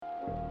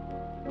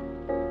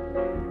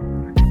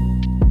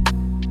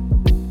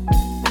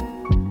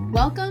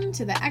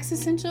Welcome to the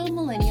Existential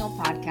Millennial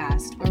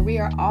Podcast, where we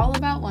are all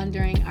about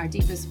wondering our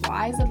deepest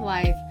whys of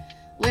life,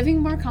 living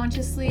more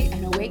consciously,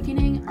 and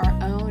awakening our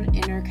own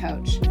inner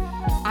coach.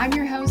 I'm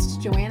your host,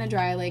 Joanna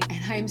Dreiling,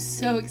 and I am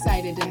so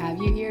excited to have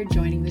you here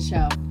joining the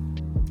show.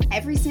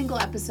 Every single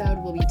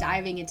episode, we'll be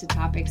diving into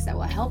topics that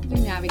will help you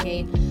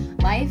navigate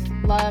life,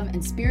 love,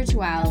 and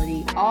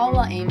spirituality, all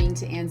while aiming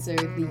to answer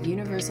the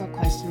universal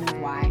question of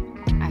why.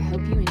 I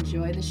hope you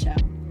enjoy the show.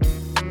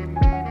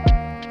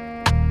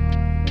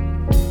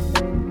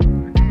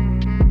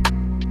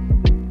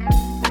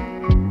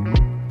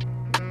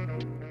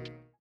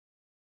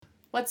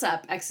 What's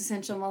up,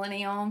 Existential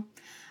Millennial?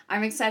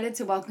 I'm excited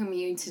to welcome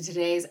you to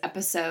today's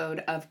episode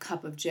of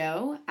Cup of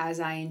Joe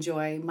as I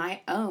enjoy my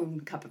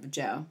own cup of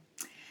Joe.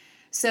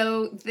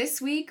 So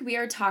this week we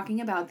are talking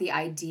about the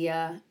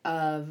idea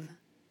of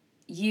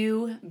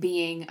you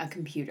being a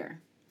computer.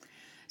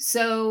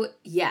 So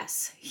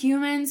yes,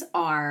 humans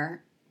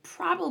are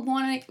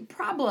probably,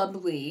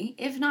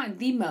 if not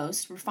the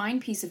most refined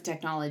piece of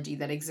technology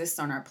that exists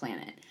on our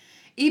planet.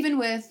 Even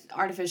with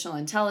artificial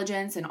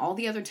intelligence and all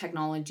the other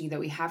technology that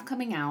we have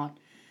coming out,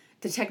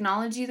 the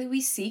technology that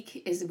we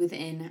seek is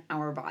within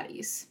our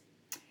bodies.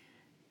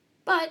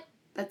 But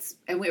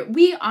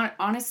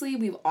honestly,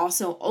 we've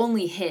also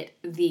only hit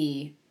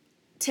the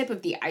tip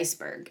of the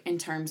iceberg in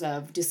terms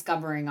of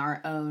discovering our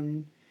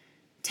own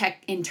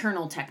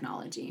internal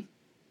technology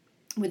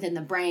within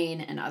the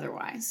brain and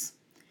otherwise.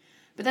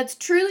 But that's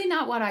truly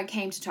not what I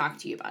came to talk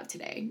to you about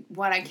today.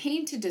 What I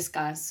came to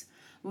discuss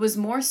was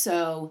more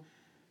so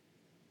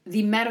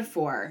the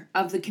metaphor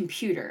of the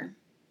computer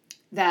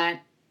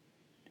that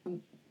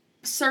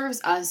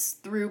serves us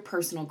through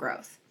personal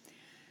growth.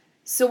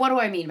 So what do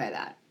I mean by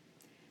that?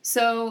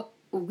 So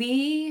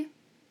in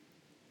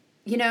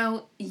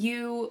the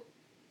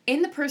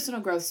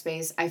personal growth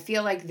space, I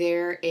feel like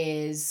there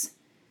is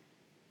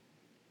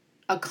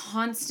a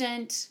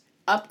constant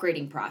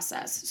upgrading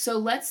process. So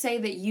let's say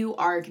that you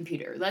are a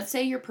computer. Let's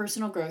say your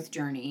personal growth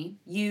journey,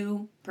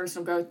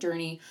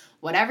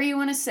 whatever you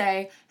want to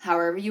say,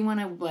 however you want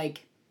to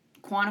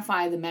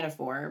quantify the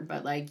metaphor,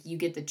 but you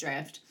get the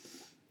drift,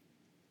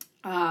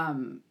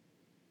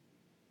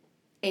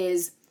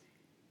 is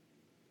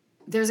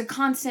there's a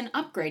constant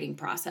upgrading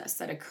process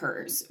that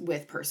occurs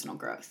with personal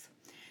growth.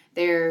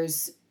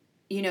 There's,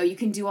 you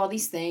can do all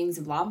these things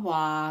and blah, blah,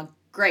 blah.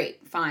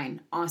 Great,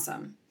 fine,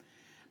 awesome.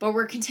 But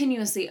we're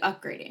continuously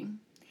upgrading.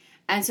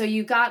 And so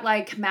you got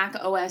Mac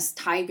OS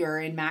Tiger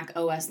and Mac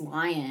OS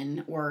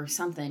Lion or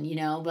something,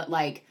 but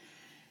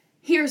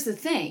here's the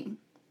thing.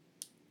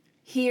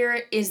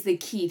 Here is the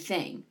key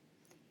thing.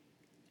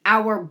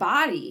 Our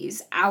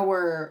bodies,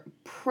 our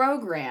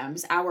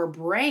programs, our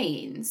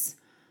brains,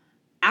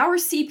 our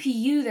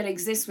CPU that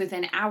exists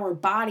within our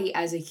body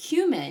as a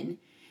human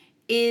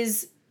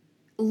is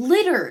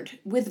littered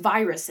with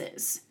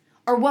viruses,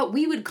 or what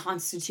we would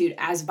constitute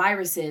as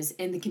viruses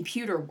in the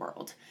computer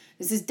world.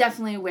 This is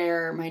definitely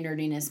where my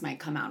nerdiness might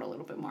come out a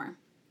little bit more.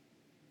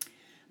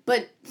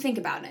 But think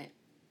about it,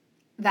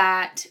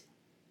 that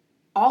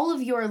all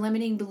of your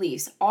limiting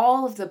beliefs,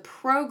 all of the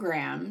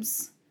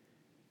programs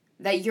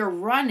that you're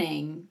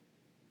running,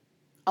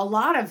 a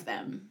lot of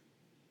them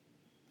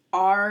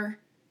are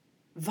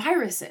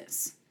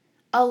viruses.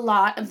 A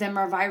lot of them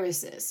are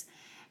viruses.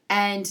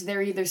 And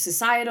they're either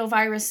societal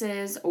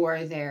viruses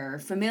or they're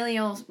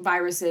familial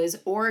viruses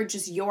or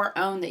just your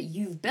own that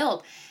you've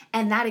built.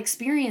 And that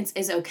experience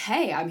is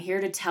okay. I'm here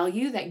to tell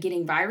you that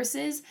getting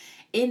viruses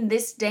in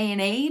this day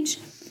and age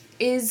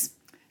is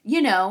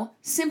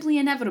simply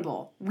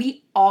inevitable.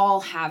 We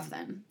all have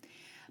them.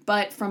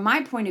 But from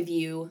my point of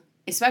view,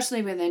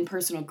 especially within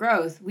personal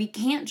growth, we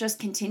can't just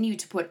continue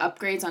to put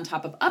upgrades on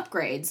top of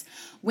upgrades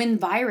when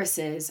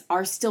viruses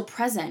are still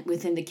present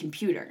within the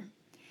computer.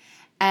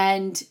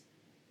 And,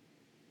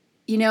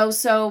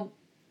 so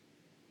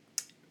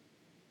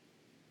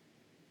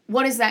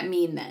what does that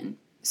mean then?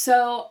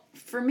 So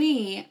for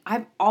me,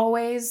 I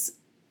always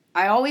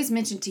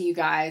mention to you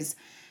guys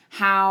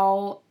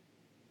how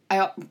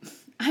I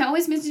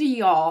always mention to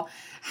y'all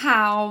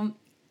how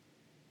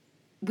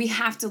we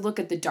have to look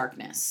at the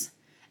darkness.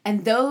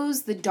 And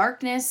the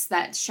darkness,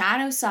 that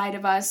shadow side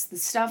of us, the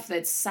stuff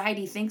that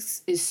society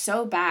thinks is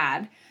so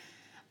bad,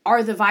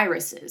 are the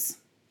viruses.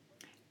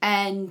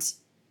 And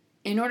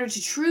in order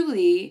to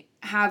truly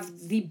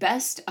have the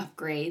best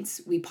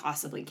upgrades we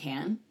possibly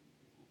can,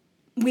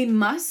 we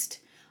must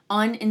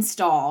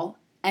uninstall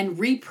and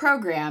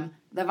reprogram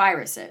the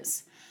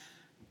viruses.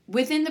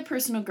 Within the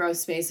personal growth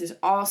space, there's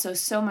also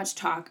so much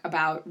talk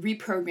about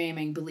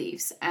reprogramming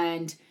beliefs.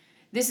 And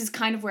this is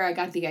kind of where I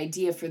got the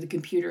idea for the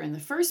computer in the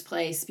first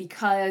place,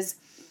 because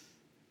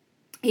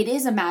it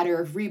is a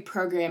matter of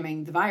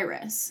reprogramming the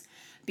virus.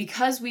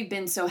 Because we've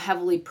been so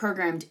heavily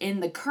programmed in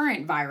the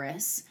current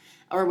virus,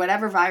 or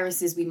whatever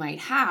viruses we might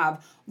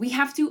have, we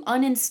have to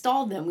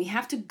uninstall them. We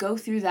have to go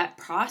through that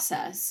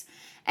process.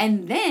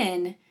 And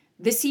then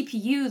the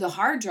CPU, the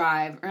hard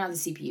drive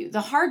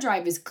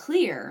is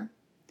clear.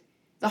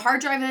 The hard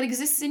drive that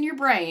exists in your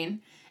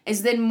brain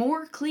is then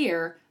more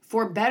clear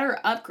for better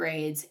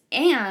upgrades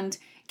and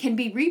can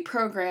be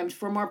reprogrammed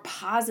for more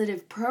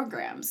positive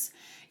programs.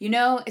 You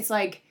know, it's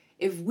like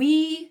if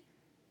we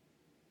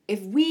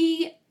have,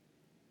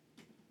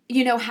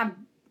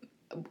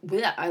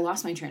 I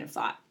lost my train of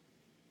thought.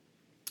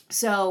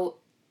 So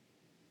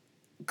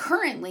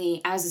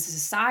currently as a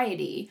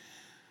society,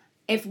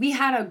 if we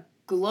had a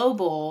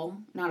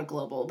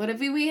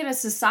if we had a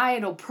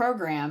societal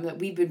program that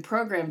we've been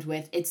programmed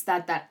with, it's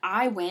that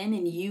I win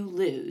and you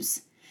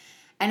lose.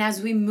 And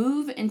as we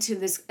move into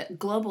this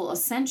global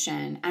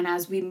ascension and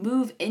as we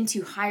move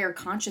into higher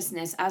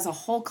consciousness as a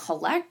whole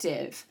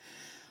collective,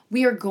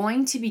 we are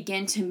going to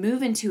begin to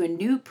move into a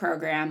new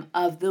program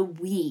of the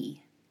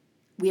we.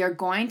 We are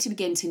going to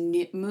begin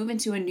to move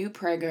into a new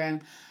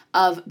program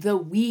of the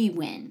we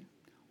win.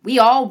 We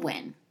all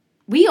win.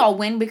 We all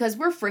win because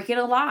we're freaking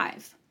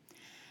alive.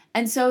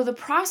 And so the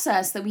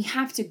process that we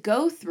have to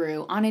go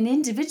through on an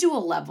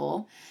individual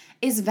level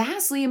is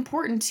vastly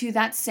important to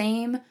that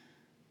same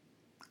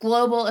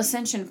global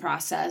ascension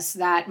process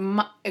that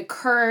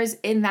occurs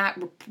in that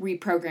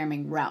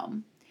reprogramming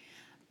realm.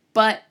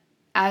 But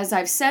as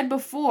I've said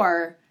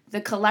before,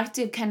 the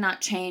collective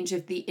cannot change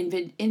if the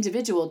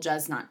individual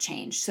does not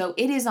change. So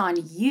it is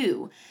on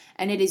you,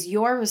 and it is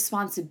your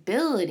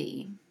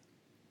responsibility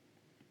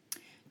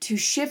to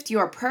shift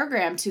your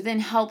program to then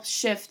help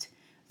shift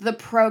the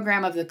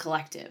program of the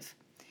collective.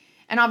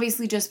 And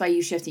obviously, just by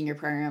you shifting your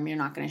program, you're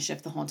not going to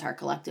shift the whole entire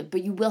collective,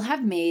 but you will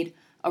have made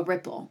a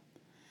ripple.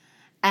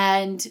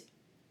 And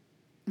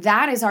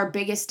that is our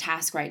biggest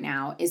task right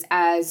now, is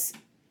as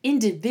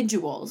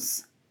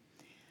individuals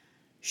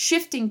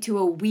shifting to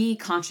a we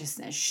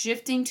consciousness,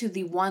 shifting to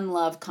the one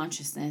love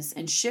consciousness,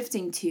 and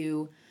shifting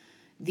to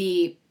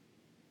the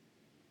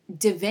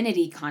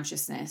divinity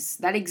consciousness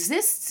that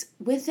exists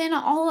within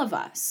all of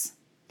us.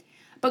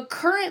 But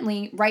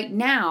currently, right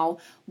now,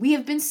 we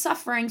have been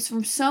suffering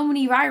from so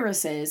many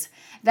viruses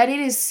that it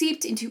has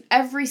seeped into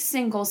every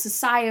single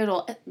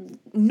societal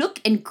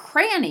nook and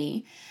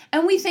cranny,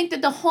 and we think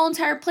that the whole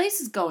entire place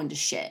is going to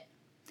shit.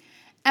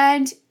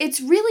 And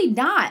it's really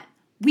not.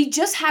 We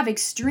just have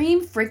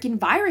extreme freaking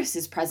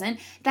viruses present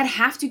that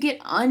have to get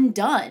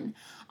undone.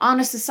 On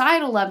a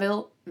societal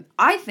level,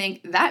 I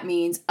think that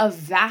means a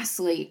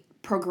vastly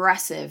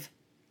progressive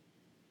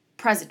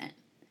president.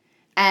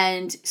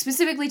 And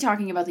specifically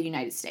talking about the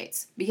United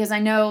States, because I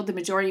know the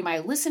majority of my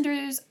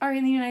listeners are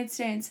in the United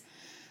States,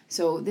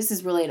 so this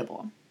is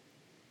relatable.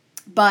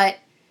 But,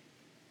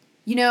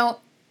 you know,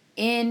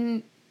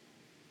 in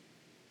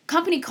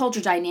company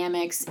culture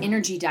dynamics,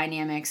 energy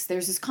dynamics,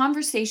 there's this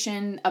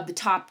conversation of the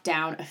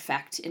top-down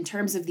effect in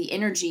terms of the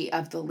energy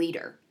of the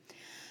leader.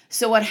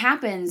 So what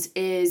happens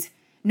is,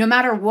 no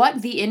matter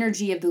what the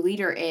energy of the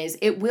leader is,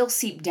 it will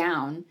seep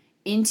down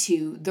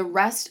into the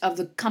rest of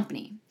the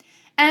company.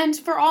 And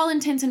for all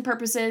intents and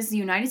purposes, the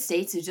United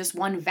States is just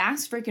one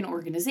vast freaking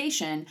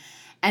organization.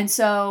 And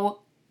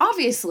so,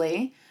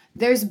 obviously,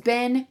 there's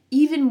been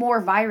even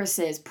more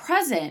viruses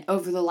present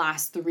over the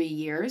last 3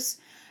 years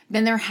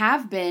than there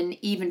have been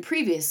even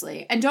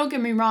previously. And don't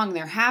get me wrong,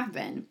 there have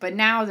been, but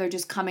now they're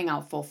just coming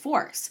out full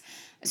force.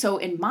 So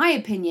in my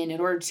opinion, in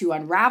order to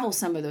unravel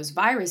some of those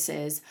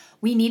viruses,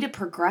 we need a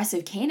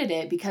progressive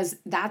candidate, because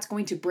that's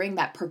going to bring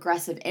that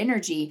progressive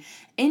energy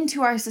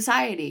into our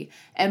society.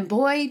 And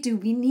boy, do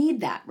we need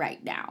that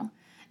right now.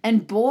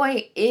 And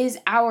boy, is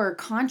our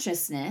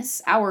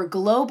consciousness, our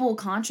global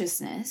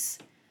consciousness,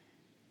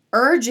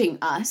 urging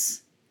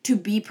us to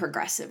be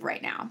progressive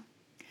right now.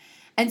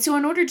 And so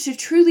in order to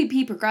truly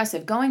be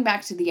progressive, going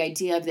back to the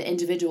idea of the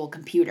individual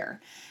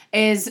computer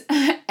is,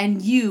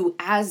 and you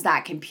as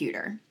that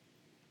computer,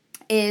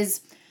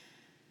 is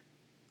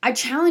I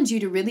challenge you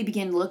to really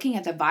begin looking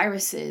at the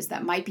viruses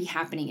that might be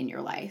happening in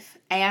your life.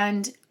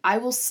 And I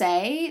will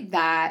say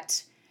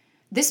that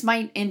this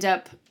might end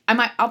up,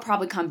 I'll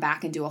probably come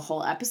back and do a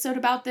whole episode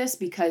about this,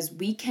 because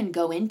we can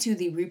go into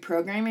the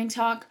reprogramming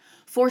talk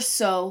for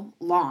so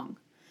long.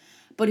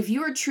 But if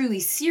you are truly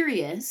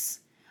serious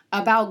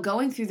about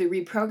going through the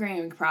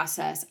reprogramming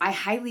process, I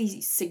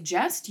highly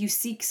suggest you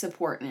seek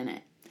support in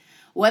it.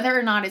 Whether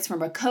or not it's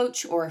from a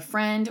coach or a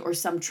friend or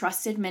some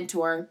trusted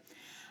mentor,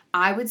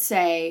 I would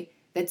say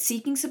that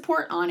seeking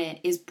support on it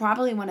is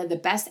probably one of the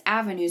best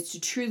avenues to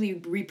truly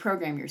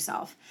reprogram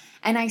yourself.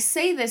 And I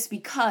say this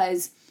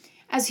because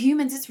as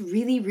humans, it's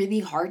really, really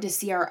hard to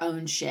see our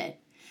own shit.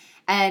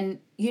 And,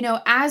 you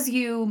know, as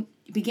you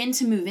begin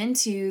to move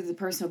into the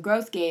personal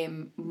growth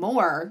game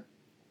more,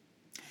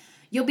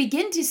 you'll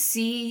begin to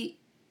see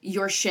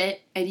your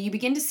shit, and you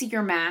begin to see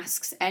your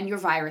masks and your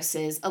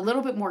viruses a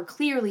little bit more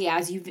clearly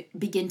as you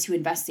begin to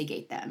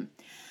investigate them.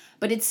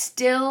 But it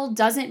still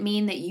doesn't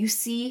mean that you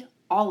see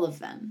all of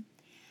them.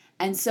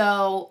 And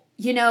so,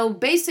 you know,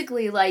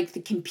 basically, like, the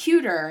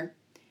computer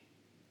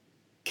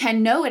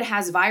can know it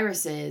has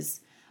viruses,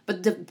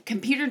 but the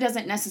computer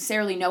doesn't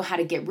necessarily know how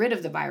to get rid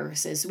of the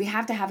viruses. So we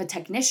have to have a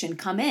technician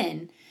come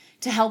in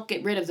to help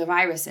get rid of the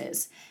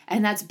viruses.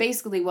 And that's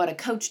basically what a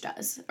coach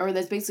does, or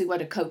that's basically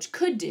what a coach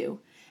could do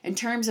in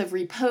terms of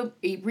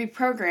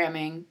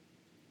reprogramming,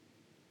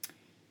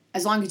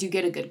 as long as you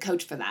get a good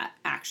coach for that,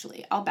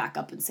 actually. I'll back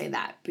up and say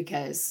that,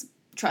 because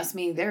trust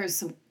me, there's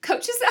some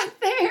coaches out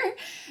there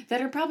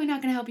that are probably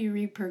not going to help you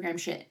reprogram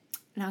shit.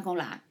 Not going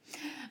to lie.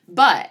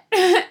 But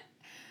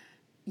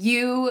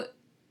you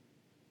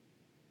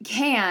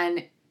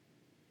can,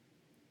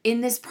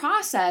 in this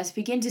process,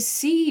 begin to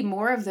see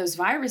more of those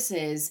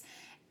viruses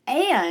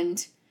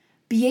and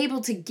be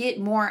able to get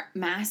more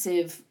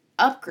massive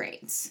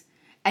upgrades.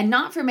 And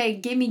not from a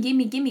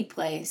gimme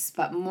place,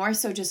 but more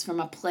so just from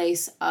a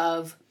place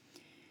of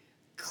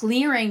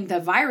clearing the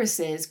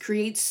viruses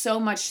creates so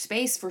much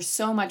space for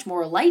so much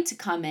more light to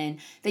come in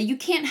that you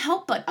can't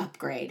help but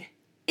upgrade.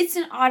 It's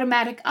an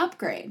automatic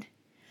upgrade.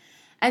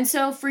 And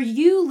so for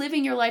you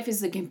living your life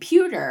as a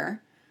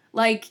computer,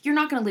 like, you're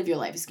not going to live your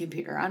life as a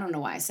computer. I don't know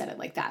why I said it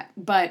like that.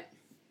 But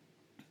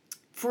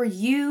for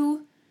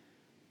you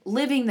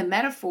living the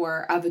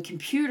metaphor of a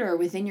computer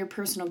within your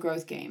personal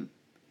growth game,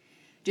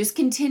 just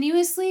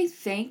continuously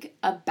think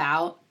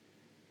about,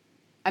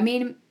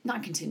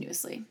 not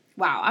continuously.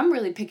 Wow, I'm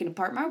really picking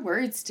apart my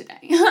words today.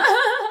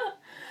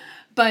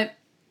 But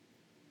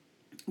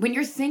when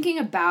you're thinking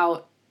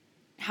about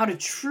how to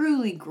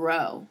truly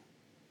grow,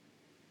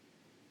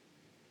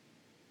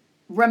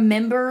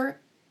 remember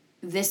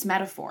this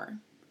metaphor.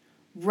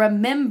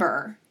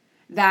 Remember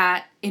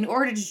that in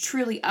order to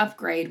truly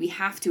upgrade, we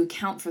have to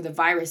account for the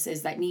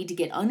viruses that need to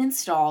get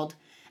uninstalled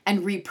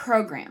and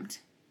reprogrammed.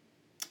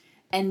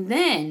 And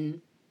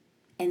then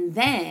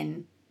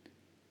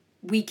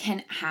we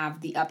can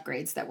have the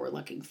upgrades that we're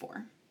looking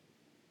for.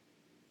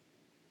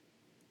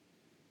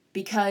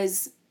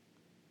 Because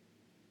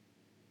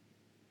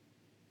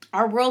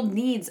our world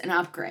needs an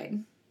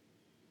upgrade.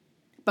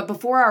 But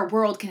before our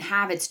world can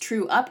have its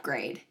true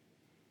upgrade,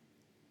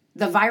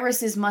 the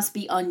viruses must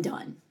be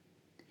undone.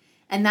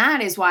 And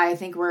that is why I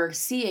think we're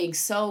seeing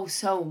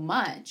so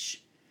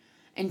much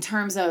in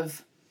terms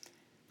of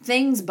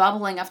things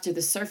bubbling up to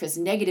the surface,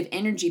 negative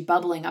energy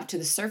bubbling up to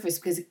the surface,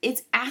 because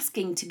it's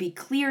asking to be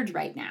cleared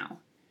right now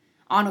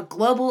on a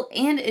global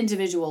and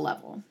individual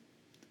level.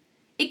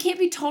 It can't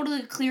be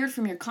totally cleared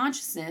from your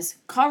consciousness,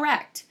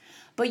 correct,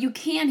 but you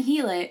can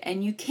heal it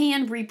and you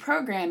can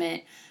reprogram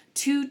it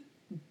to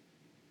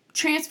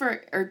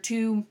transfer or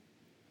to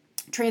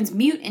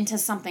transmute into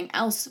something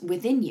else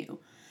within you.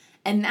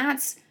 And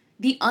that's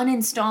the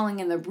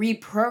uninstalling and the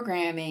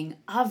reprogramming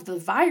of the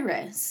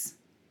virus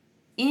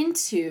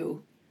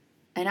into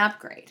an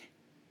upgrade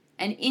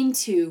and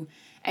into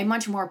a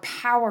much more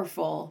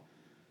powerful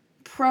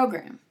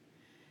program.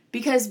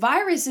 Because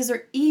viruses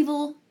are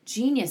evil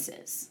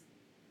geniuses.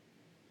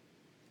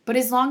 But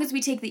as long as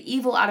we take the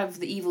evil out of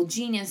the evil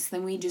genius,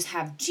 then we just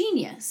have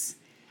genius.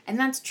 And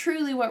that's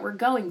truly what we're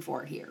going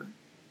for here,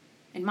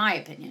 in my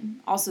opinion.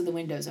 Also, the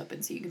window's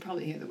open, so you can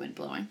probably hear the wind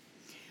blowing.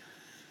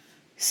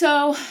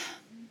 So,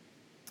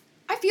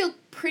 I feel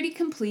pretty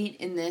complete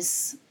in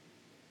this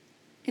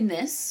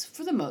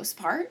for the most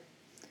part.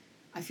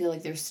 I feel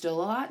like there's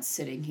still a lot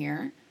sitting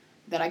here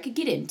that I could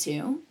get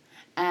into.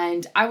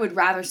 And I would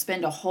rather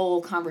spend a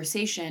whole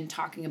conversation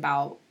talking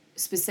about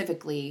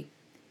specifically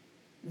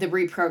the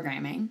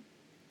reprogramming.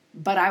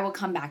 But I will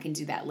come back and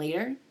do that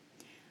later.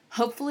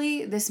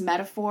 Hopefully, this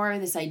metaphor,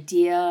 this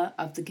idea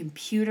of the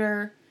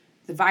computer,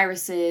 the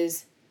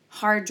viruses,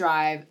 hard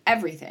drive,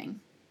 everything,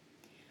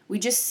 we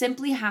just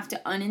simply have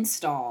to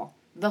uninstall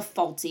the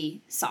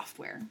faulty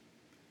software.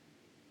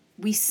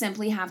 We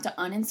simply have to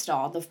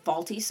uninstall the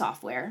faulty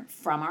software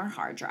from our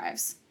hard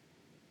drives.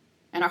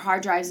 And our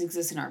hard drives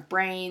exist in our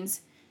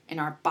brains, in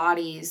our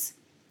bodies,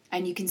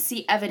 and you can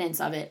see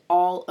evidence of it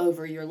all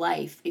over your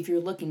life if you're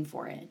looking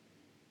for it.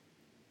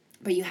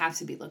 But you have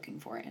to be looking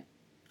for it,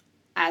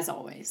 as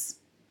always.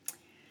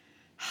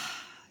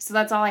 So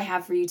that's all I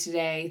have for you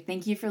today.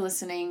 Thank you for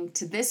listening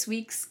to this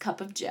week's Cup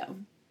of Joe.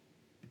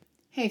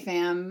 Hey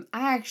fam,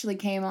 I actually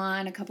came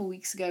on a couple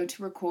weeks ago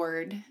to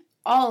record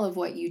all of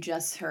what you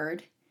just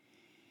heard.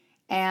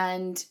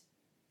 And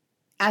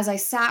as I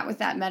sat with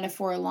that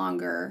metaphor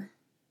longer,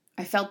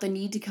 I felt the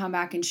need to come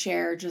back and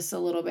share just a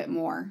little bit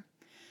more.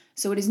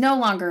 So it is no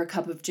longer a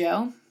Cup of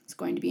Joe. It's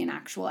going to be an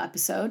actual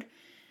episode.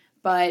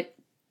 But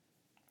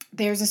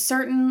there's a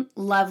certain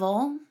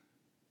level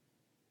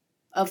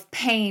of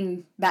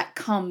pain that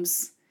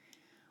comes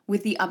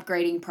with the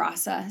upgrading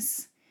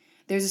process.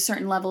 There's a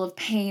certain level of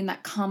pain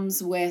that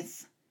comes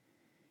with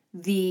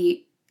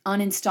the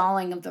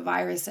uninstalling of the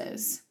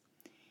viruses.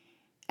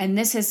 And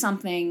this is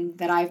something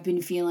that I've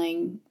been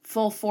feeling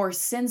full force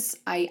since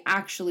I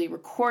actually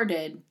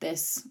recorded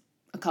this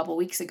a couple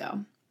weeks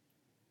ago.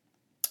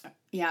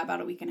 Yeah,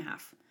 about a week and a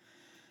half.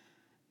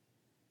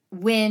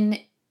 When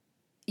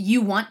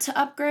you want to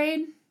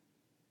upgrade,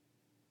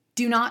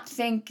 do not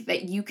think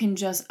that you can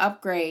just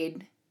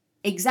upgrade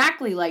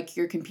exactly like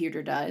your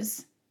computer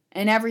does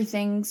and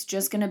everything's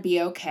just going to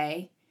be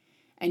okay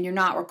and you're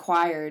not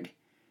required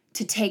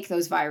to take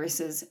those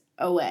viruses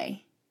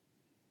away.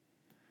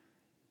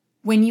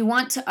 When you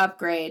want to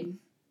upgrade,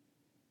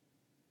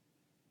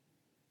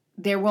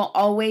 there will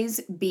always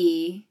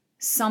be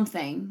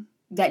something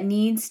that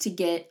needs to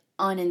get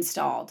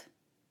uninstalled.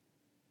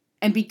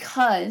 And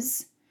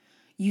because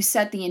you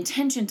set the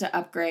intention to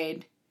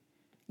upgrade,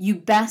 you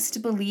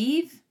best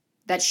believe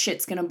that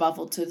shit's going to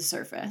bubble to the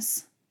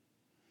surface.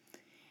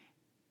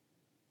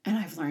 And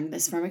I've learned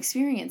this from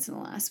experience in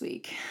the last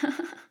week.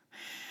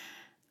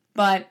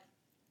 But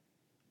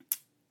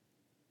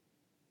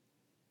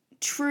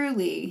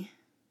truly,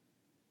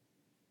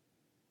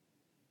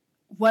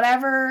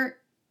 whatever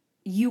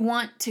you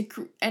want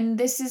to, and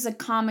this is a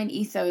common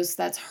ethos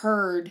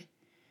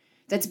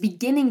that's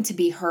beginning to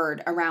be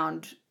heard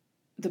around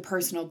the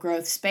personal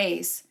growth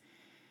space,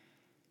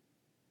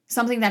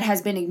 something that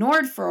has been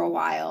ignored for a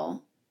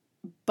while,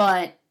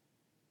 but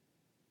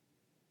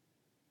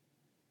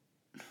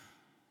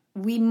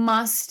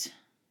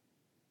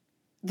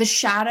the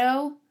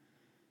shadow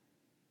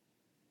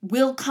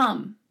will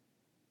come.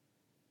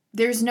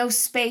 There's no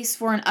space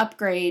for an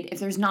upgrade if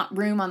there's not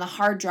room on the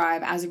hard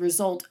drive as a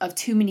result of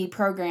too many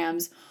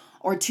programs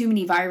or too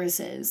many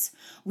viruses.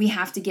 We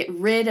have to get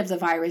rid of the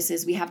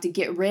viruses. We have to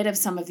get rid of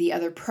some of the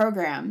other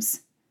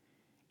programs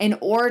in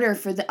order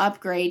for the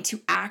upgrade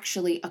to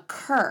actually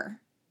occur.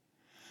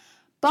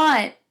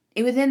 But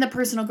within the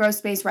personal growth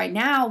space right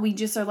now, we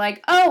just are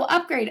like, oh,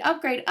 upgrade,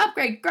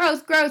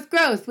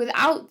 growth,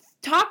 without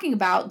talking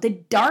about the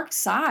dark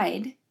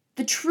side,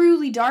 the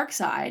truly dark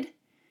side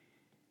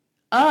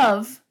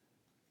of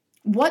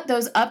what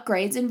those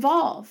upgrades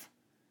involve.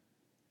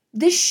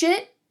 This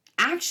shit,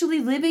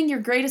 actually living your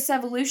greatest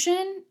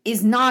evolution,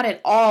 is not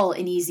at all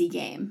an easy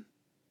game.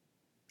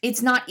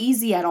 It's not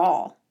easy at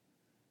all.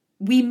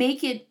 We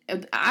make it,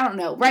 I don't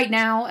know, right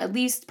now, at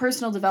least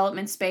personal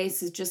development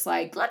space is just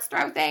like, let's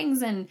throw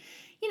things and,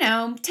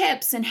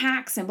 tips and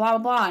hacks and blah, blah,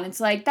 blah. And it's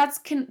like, that's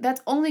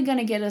only going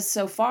to get us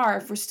so far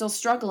if we're still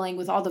struggling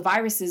with all the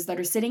viruses that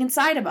are sitting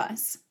inside of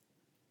us.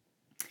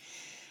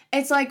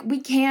 It's like, we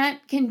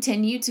can't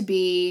continue to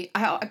be,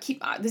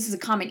 this is a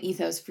common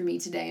ethos for me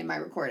today in my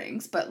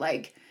recordings, but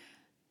like,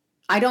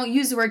 I don't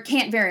use the word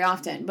can't very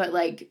often, but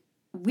like,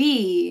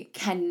 we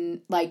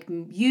can, like,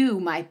 you,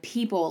 my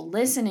people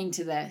listening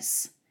to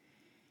this,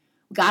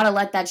 gotta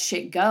let that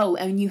shit go,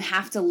 and you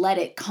have to let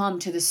it come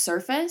to the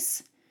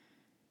surface.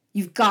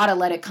 You've gotta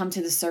let it come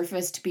to the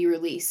surface to be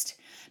released,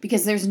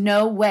 because there's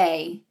no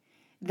way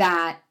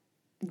that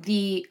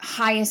the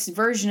highest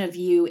version of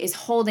you is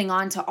holding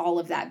on to all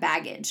of that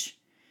baggage.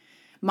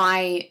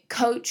 My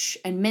coach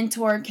and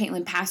mentor,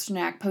 Caitlin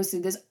Pasternak,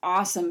 posted this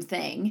awesome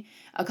thing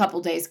a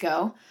couple days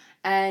ago,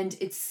 and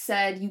it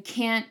said you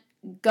can't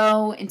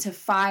go into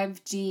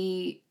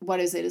 5D, what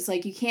is it? It's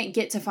like you can't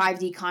get to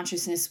 5D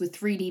consciousness with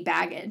 3D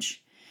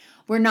baggage.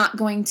 We're not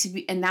going to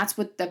be, and that's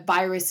what the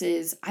virus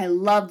is. I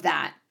love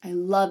that. I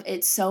love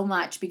it so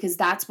much because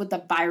that's what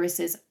the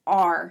viruses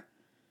are.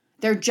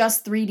 They're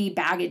just 3D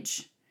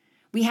baggage.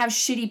 We have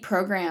shitty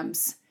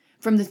programs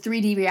from the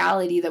 3D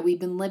reality that we've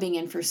been living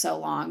in for so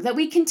long that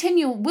will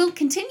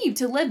continue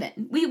to live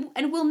in.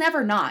 We'll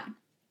never not.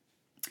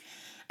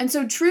 And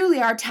so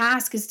truly our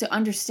task is to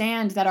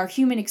understand that our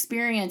human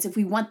experience, if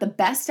we want the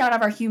best out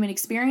of our human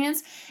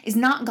experience, is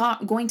not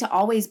going to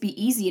always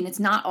be easy, and it's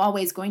not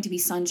always going to be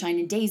sunshine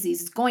and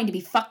daisies. It's going to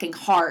be fucking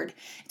hard.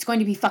 It's going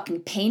to be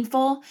fucking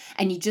painful,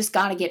 and you just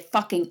got to get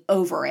fucking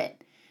over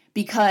it,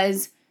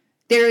 because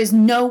there is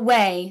no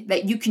way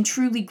that you can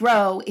truly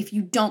grow if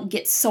you don't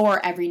get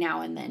sore every now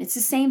and then. It's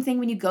the same thing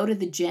when you go to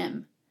the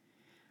gym.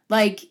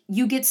 Like,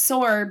 you get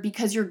sore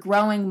because you're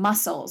growing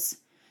muscles.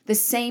 The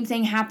same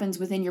thing happens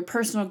within your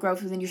personal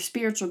growth, within your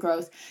spiritual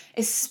growth,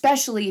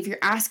 especially if you're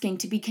asking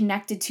to be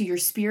connected to your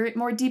spirit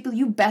more deeply.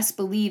 You best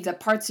believe that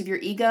parts of your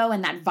ego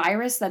and that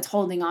virus that's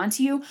holding on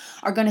to you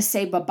are going to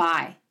say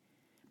bye-bye.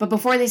 But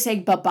before they say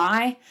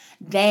bye-bye,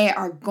 they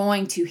are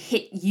going to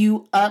hit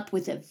you up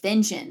with a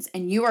vengeance,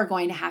 and you are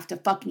going to have to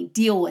fucking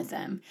deal with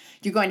them.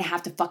 You're going to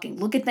have to fucking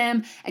look at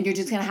them, and you're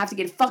just going to have to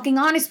get fucking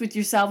honest with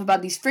yourself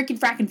about these freaking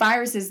fracking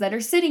viruses that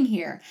are sitting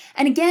here.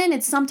 And again,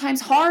 it's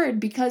sometimes hard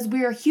because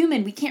we are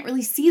human. We can't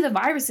really see the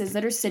viruses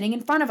that are sitting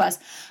in front of us.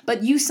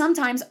 But you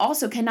sometimes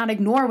also cannot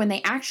ignore when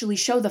they actually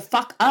show the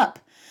fuck up.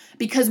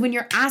 Because when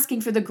you're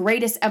asking for the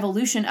greatest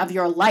evolution of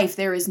your life,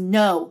 there is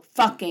no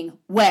fucking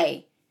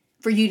way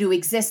for you to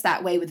exist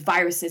that way with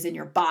viruses in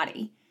your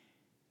body.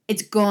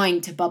 It's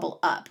going to bubble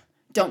up.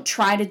 Don't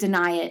try to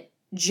deny it.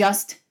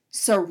 Just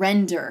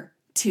surrender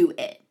to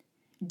it.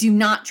 Do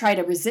not try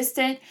to resist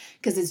it,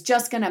 because it's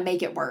just going to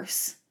make it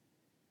worse.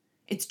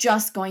 It's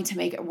just going to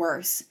make it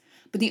worse.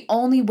 But the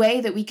only way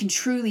that we can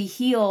truly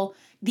heal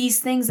these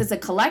things as a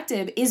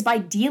collective is by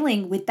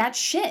dealing with that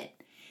shit.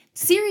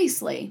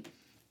 Seriously.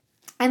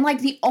 And like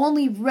the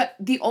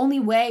only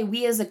way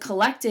we as a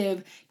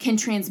collective can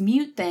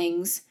transmute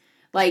things,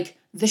 like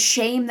the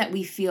shame that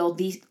we feel,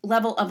 the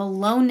level of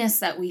aloneness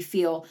that we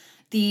feel,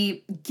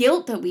 the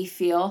guilt that we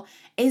feel,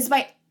 is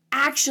by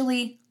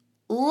actually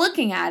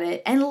looking at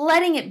it and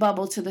letting it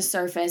bubble to the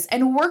surface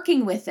and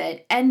working with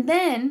it. And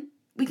then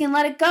we can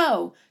let it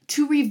go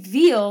to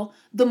reveal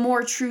the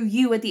more true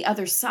you at the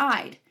other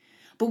side.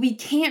 But we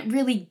can't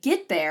really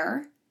get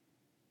there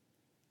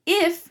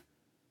if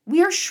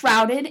we are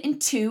shrouded in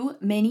too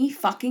many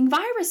fucking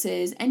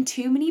viruses and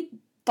too many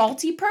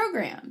faulty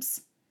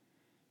programs.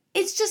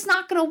 It's just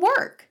not going to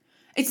work.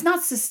 It's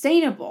not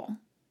sustainable.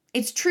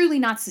 It's truly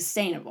not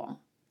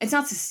sustainable. It's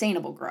not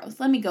sustainable growth.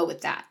 Let me go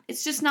with that.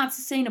 It's just not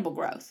sustainable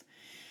growth.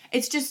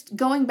 It's just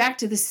going back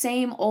to the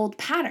same old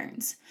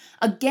patterns,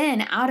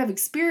 again, out of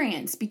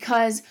experience,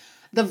 because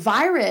the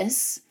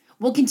virus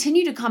will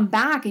continue to come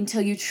back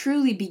until you've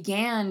truly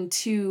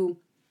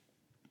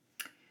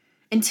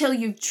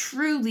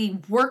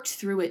worked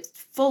through it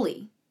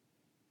fully.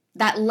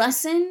 That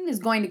lesson is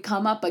going to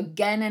come up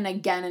again and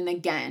again and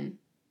again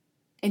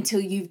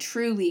until you've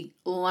truly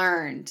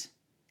learned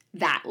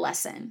that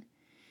lesson.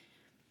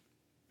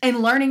 And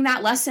learning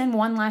that lesson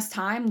one last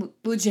time,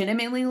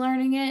 legitimately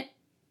learning it,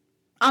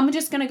 I'm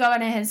just going to go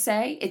ahead and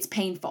say it's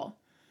painful.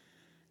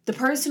 The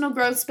personal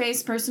growth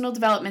space, personal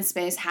development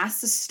space has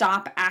to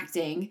stop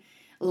acting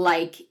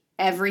like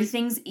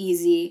everything's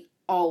easy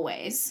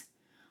always.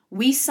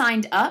 We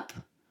signed up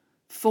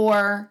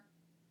for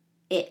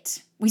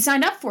it. We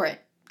signed up for it,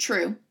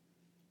 true.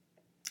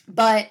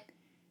 But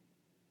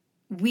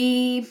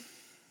we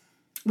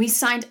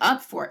signed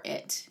up for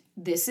it.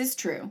 This is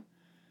true.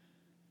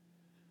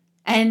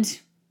 And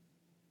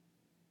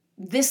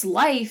this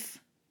life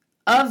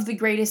of the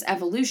greatest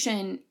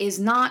evolution is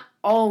not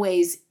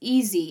always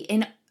easy.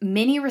 In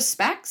many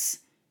respects,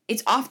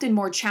 it's often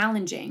more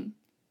challenging.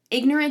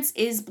 Ignorance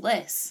is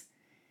bliss.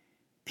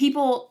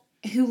 People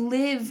who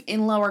live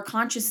in lower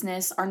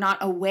consciousness are not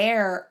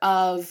aware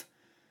of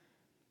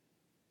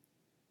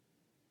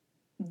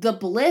the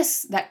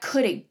bliss that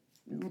could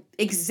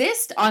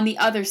exist on the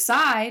other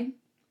side.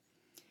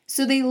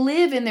 So they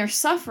live in their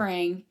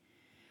suffering.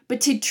 But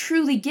to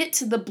truly get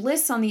to the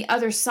bliss on the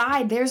other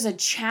side, there's a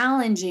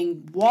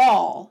challenging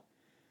wall.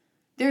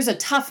 There's a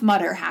Tough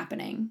Mudder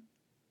happening.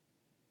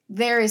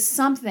 There is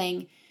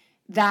something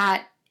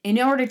that in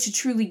order to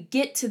truly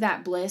get to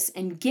that bliss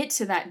and get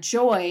to that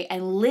joy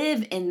and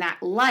live in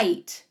that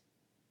light,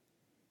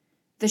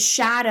 the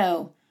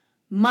shadow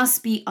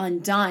must be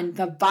undone.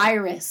 The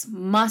virus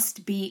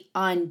must be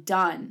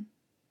undone.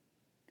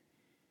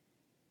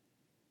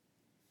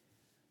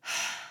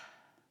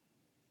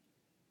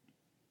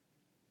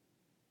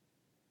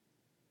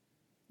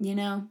 You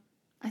know,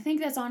 I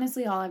think that's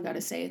honestly all I've got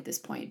to say at this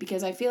point,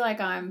 because I feel like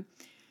I'm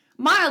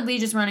mildly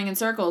just running in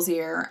circles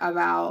here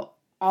about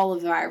all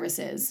of the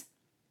viruses.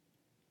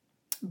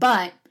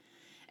 But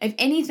if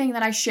anything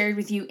that I shared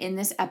with you in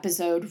this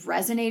episode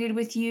resonated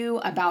with you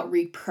about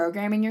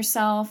reprogramming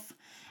yourself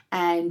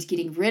and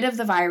getting rid of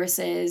the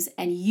viruses,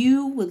 and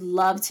you would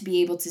love to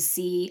be able to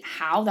see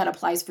how that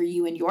applies for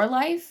you in your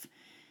life,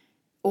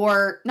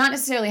 or not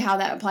necessarily how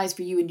that applies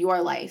for you in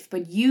your life,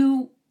 but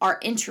you are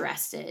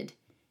interested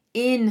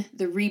in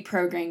the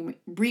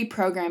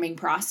reprogramming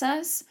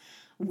process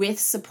with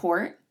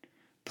support,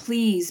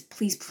 please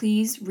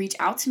reach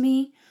out to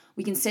me.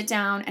 We can sit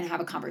down and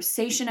have a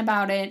conversation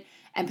about it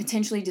and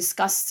potentially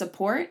discuss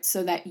support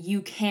so that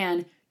you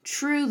can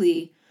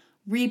truly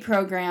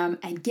reprogram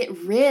and get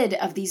rid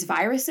of these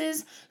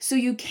viruses so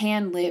you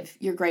can live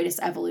your greatest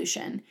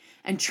evolution.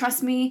 And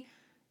trust me,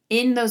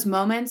 in those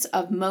moments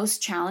of the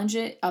most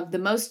challenging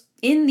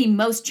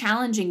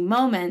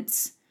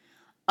moments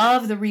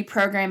of the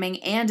reprogramming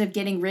and of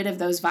getting rid of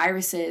those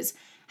viruses,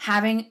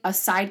 having a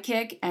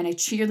sidekick and a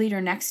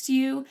cheerleader next to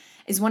you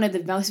is one of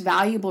the most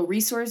valuable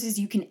resources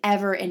you can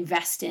ever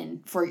invest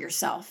in for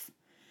yourself.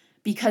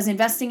 Because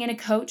investing in a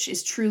coach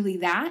is truly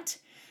that.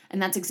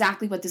 And that's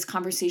exactly what this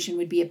conversation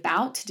would be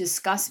about, to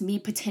discuss me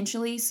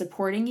potentially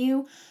supporting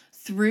you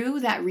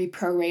through that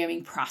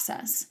reprogramming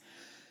process.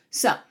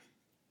 So,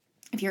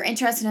 if you're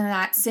interested in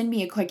that, send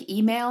me a quick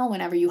email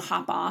whenever you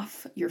hop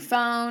off your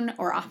phone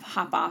or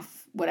hop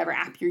off whatever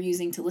app you're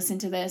using to listen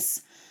to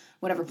this,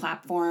 whatever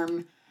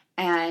platform.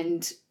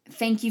 And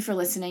thank you for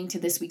listening to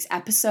this week's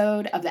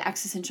episode of the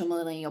Existential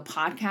Millennial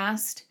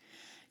Podcast.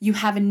 You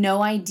have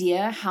no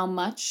idea how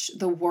much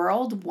the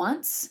world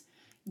wants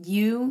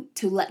you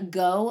to let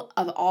go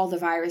of all the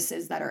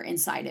viruses that are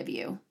inside of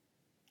you.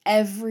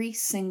 Every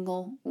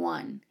single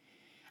one.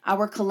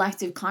 Our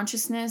collective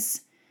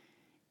consciousness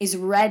is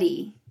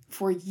ready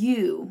for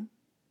you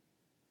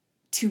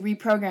to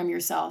reprogram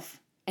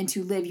yourself and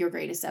to live your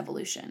greatest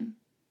evolution.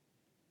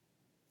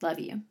 Love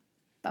you.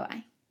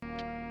 Bye-bye.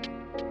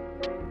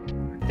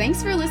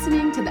 Thanks for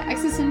listening to the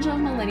Existential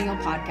Millennial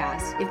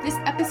Podcast. If this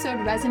episode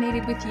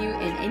resonated with you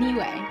in any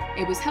way,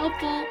 it was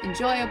helpful,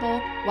 enjoyable,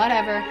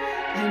 whatever,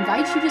 I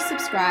invite you to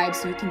subscribe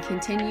so you can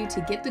continue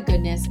to get the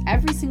goodness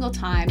every single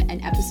time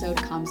an episode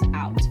comes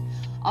out.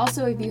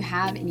 Also, if you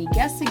have any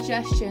guest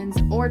suggestions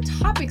or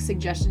topic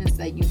suggestions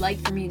that you'd like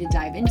for me to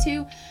dive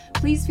into,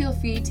 please feel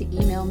free to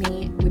email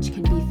me, which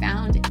can be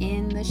found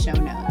in the show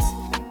notes.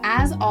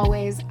 As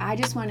always, I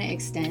just want to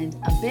extend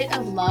a bit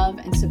of love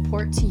and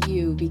support to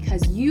you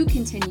because you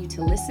continue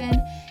to listen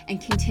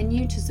and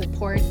continue to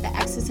support the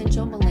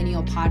Existential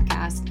Millennial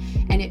Podcast,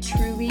 and it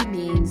truly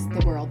means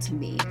the world to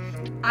me.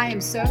 I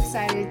am so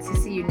excited to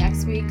see you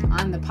next week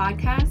on the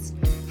podcast.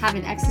 Have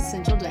an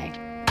existential day.